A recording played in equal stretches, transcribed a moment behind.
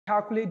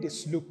calculate the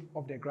slope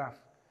of the graph.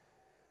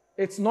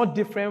 It's not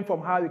different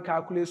from how we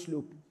calculate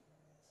slope.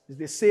 It's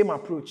the same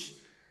approach.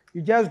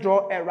 You just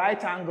draw a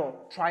right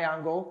angle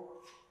triangle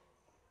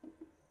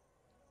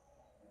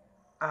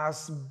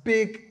as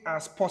big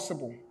as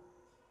possible.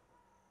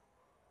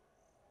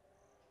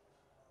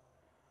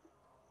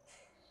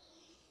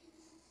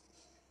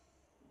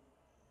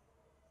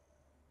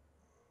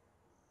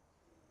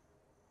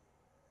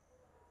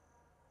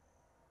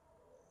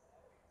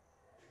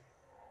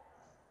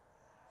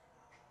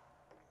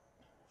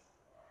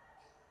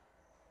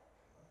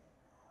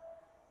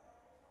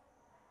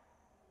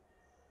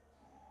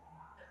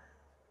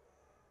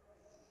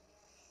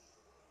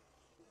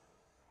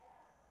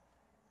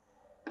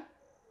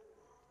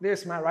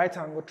 This is my right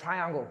angle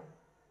triangle.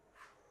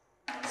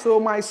 So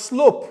my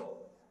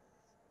slope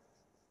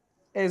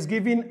is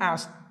given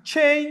as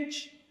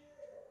change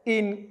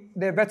in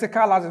the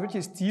vertical axis, which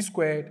is t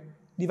squared,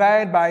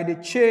 divided by the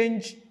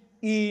change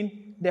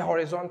in the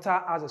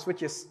horizontal axis,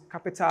 which is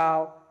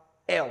capital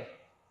L.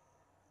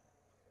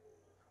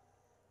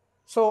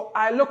 So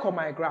I look on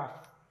my graph.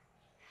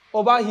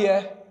 Over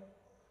here,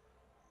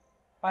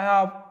 I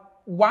have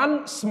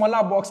one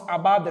smaller box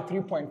above the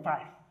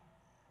 3.5.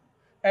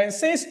 And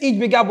since each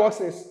bigger box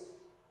is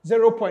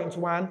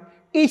 0.1,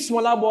 each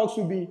smaller box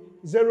will be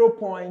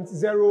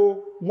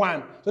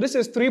 0.01. So this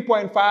is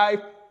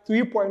 3.5,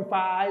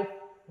 3.5,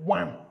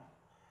 1.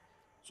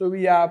 So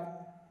we have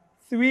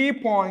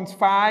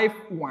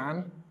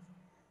 3.51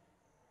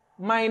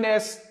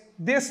 minus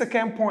this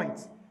second point.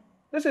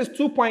 This is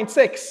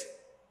 2.6.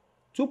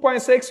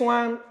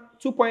 2.61,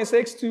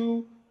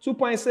 2.62,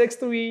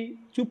 2.63,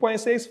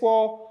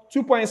 2.64,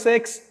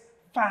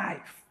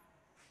 2.65.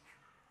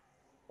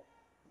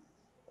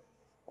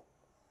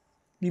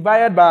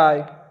 Divided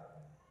by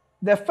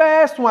the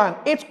first one,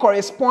 its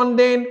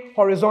corresponding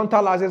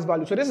horizontal axis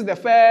value. So this is the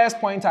first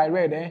point I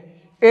read,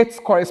 its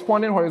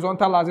corresponding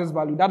horizontal axis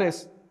value. That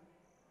is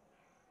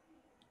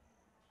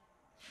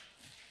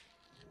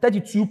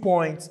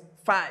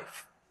 32.5.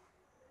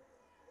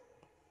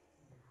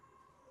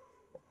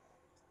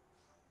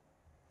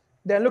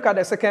 Then look at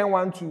the second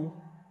one too,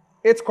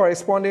 its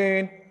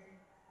corresponding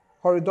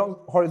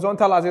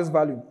horizontal axis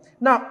value.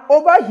 Now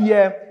over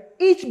here,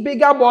 each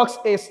bigger box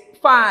is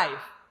 5.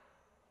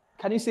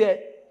 Can you see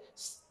it?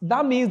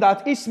 That means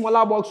that each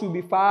smaller box will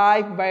be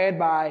 5 divided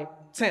by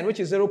 10, which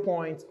is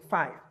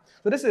 0.5.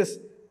 So this is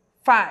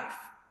 5.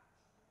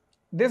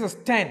 This is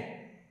 10.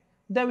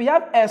 Then we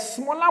have a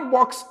smaller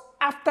box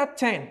after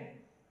 10.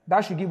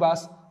 That should give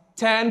us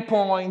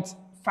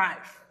 10.5.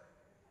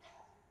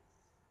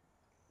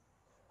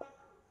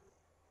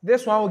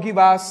 This one will give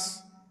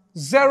us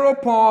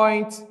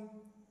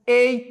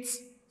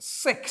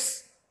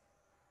 0.86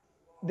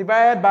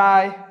 divided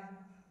by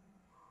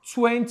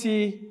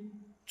 22.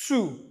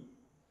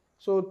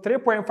 So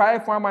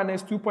 3.51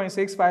 minus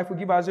 2.65 will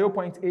give us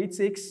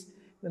 0.86.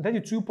 And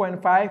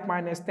 32.5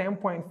 minus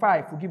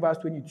 10.5 will give us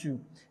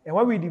 22. And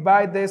when we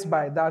divide this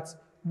by that,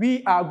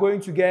 we are going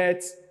to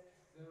get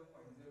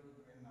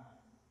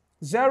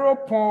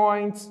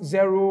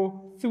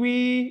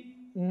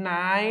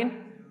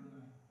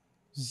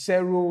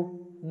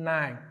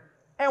 0.03909.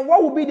 And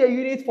what will be the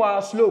unit for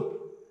our slope?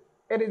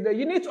 It is the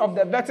unit of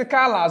the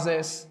vertical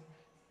axis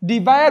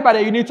divided by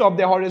the unit of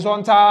the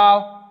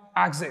horizontal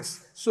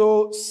axis.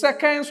 So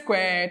second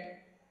squared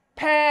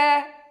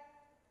per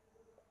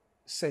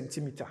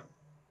centimeter.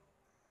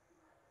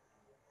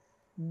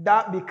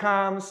 That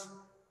becomes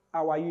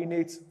our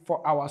unit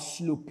for our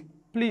slope.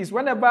 Please,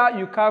 whenever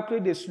you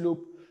calculate the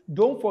slope,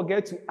 don't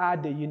forget to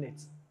add the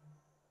unit.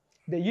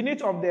 The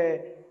unit of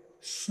the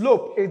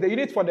slope is the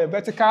unit for the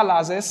vertical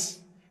axis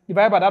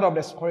divided by that of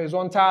the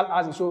horizontal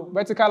axis. So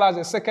vertical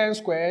axis second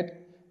squared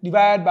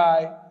divided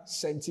by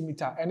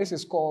centimeter. And this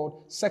is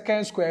called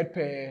second squared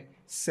per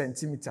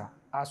centimeter,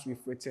 as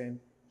we've written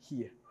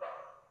here.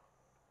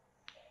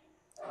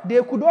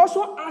 They could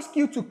also ask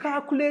you to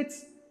calculate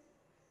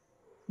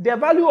the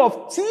value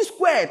of t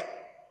squared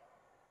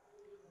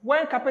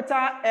when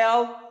capital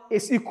L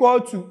is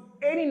equal to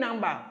any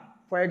number.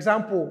 For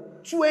example,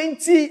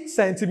 20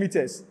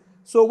 centimeters.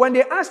 So when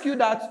they ask you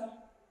that,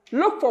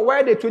 look for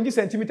where the 20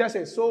 centimeters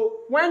is.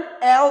 So when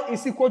L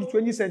is equal to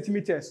 20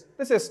 centimeters,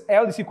 this is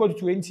L is equal to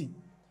 20.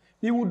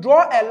 We will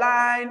draw a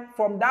line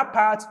from that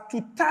part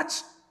to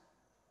touch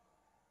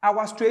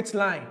our straight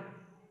line.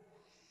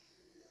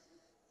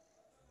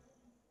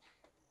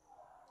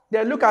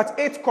 Then look at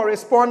its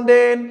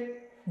corresponding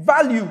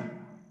value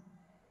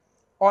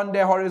on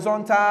the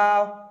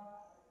horizontal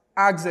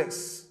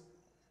axis.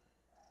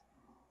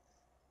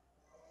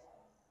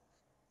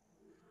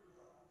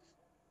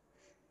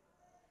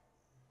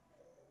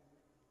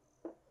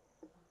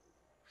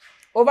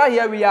 Over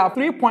here we have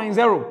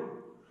 3.0.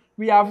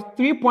 We have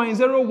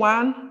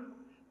 3.01,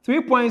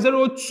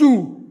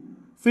 3.02,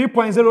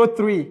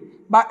 3.03.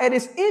 But it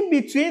is in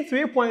between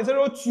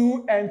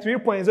 3.02 and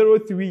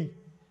 3.03.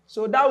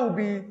 So that will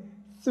be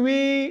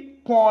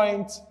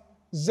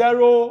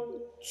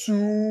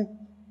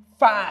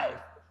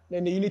 3.025.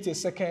 Then the unit is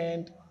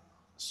second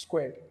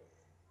squared.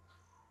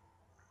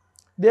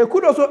 They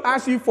could also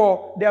ask you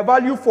for the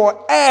value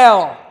for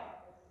L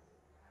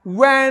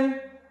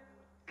when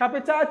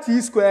capital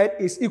T squared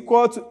is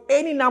equal to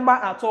any number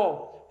at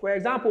all. For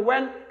example,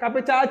 when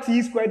capital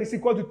T squared is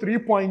equal to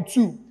 3.2.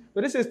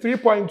 So this is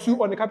 3.2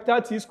 on the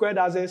capital T squared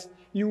axis.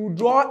 You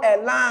draw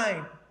a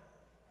line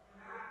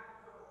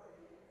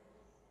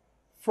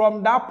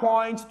from that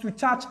point to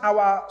touch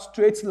our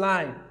straight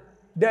line.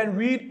 Then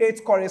read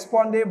its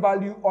corresponding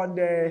value on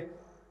the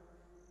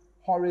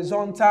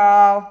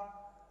horizontal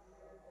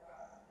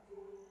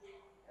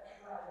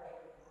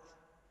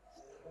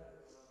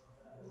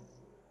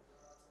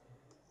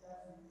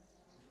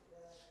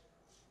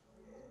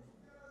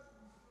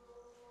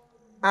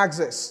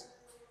axis.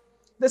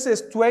 This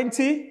is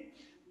 20,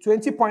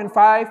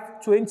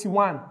 20.5,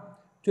 21,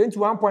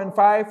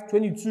 21.5,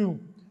 22,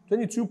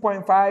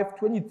 22.5,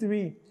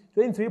 23,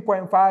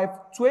 23.5,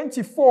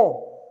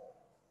 24,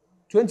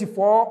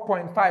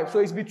 24.5. So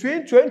it's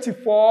between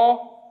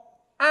 24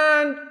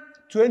 and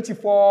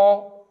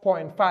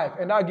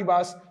 24.5. And that'll give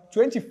us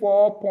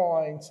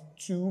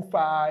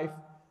 24.25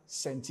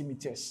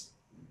 centimeters.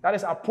 That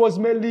is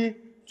approximately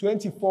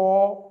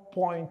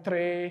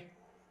 24.3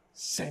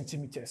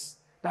 centimeters.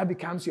 That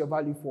becomes your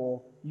value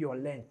for your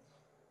length.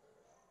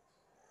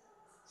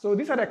 So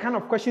these are the kind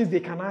of questions they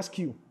can ask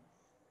you.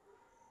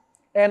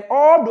 And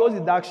all those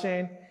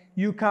deductions,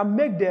 you can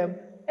make them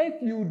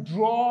if you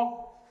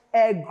draw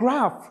a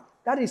graph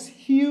that is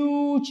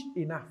huge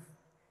enough.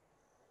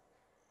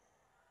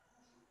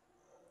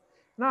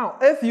 Now,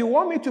 if you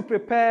want me to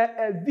prepare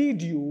a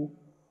video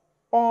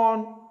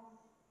on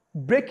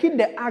breaking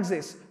the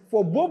axis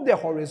for both the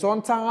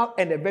horizontal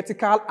and the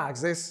vertical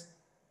axis,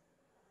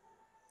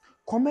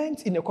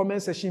 comment in the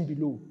comment section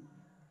below.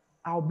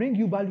 I'll bring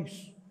you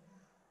values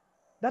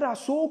that are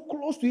so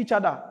close to each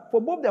other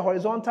for both the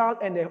horizontal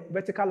and the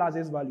vertical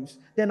axis values.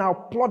 Then I'll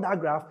plot that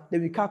graph,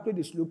 then we calculate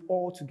the slope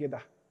all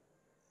together.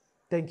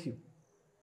 Thank you.